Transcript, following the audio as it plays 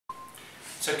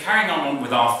So carrying on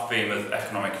with our theme of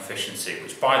economic efficiency,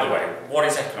 which by the way, what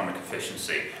is economic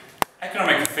efficiency?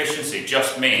 Economic efficiency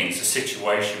just means a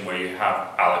situation where you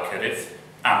have allocative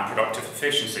and productive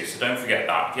efficiency, so don't forget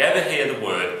that. If you ever hear the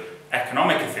word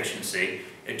economic efficiency,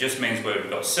 it just means where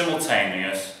we've got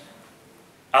simultaneous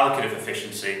allocative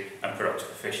efficiency and productive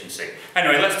efficiency.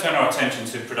 Anyway, let's turn our attention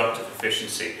to productive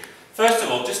efficiency. First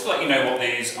of all, just to let you know what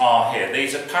these are here,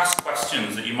 these are past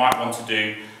questions that you might want to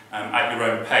do at your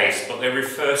own pace, but they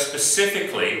refer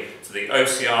specifically to the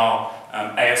OCR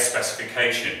AS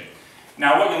specification.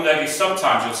 Now what you'll notice,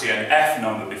 sometimes you'll see an F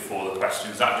number before the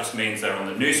questions. That just means they're on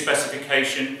the new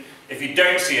specification. If you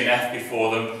don't see an F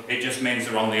before them, it just means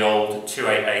they're on the old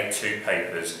 2882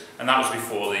 papers, and that was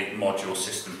before the module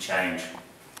system change.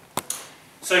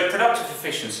 So productive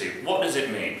efficiency, what does it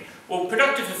mean? Well,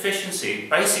 productive efficiency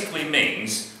basically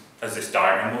means, as this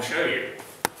diagram will show you.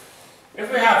 If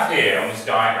we have here on this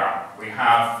diagram, we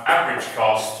have average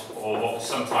cost, or what's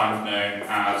sometimes known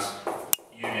as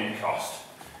unit cost.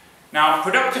 Now,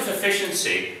 productive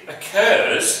efficiency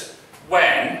occurs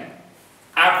when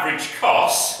average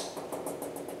costs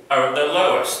are at their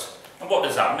lowest. And what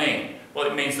does that mean?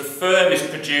 Well, it means the firm is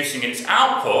producing its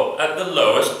output at the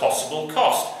lowest possible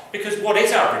cost. Because what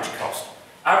is average cost?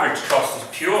 Average cost is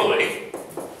purely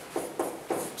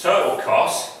total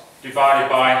cost divided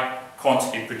by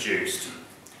quantity produced.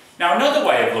 Now, another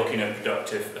way of looking at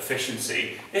productive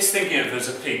efficiency is thinking of it as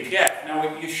a PPF.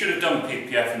 Now, you should have done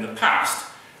PPF in the past,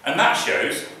 and that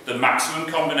shows the maximum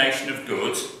combination of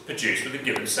goods produced with a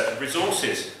given set of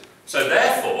resources. So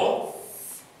therefore,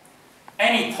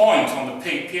 any point on the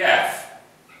PPF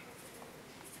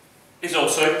is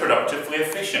also productively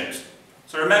efficient.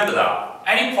 So remember that.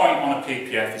 Any point on a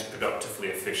PPF is productively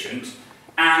efficient,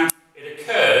 and it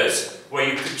occurs where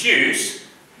you produce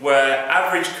where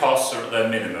average costs are at their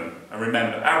minimum. And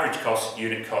remember, average cost,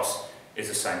 unit cost is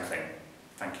the same thing.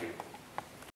 Thank you.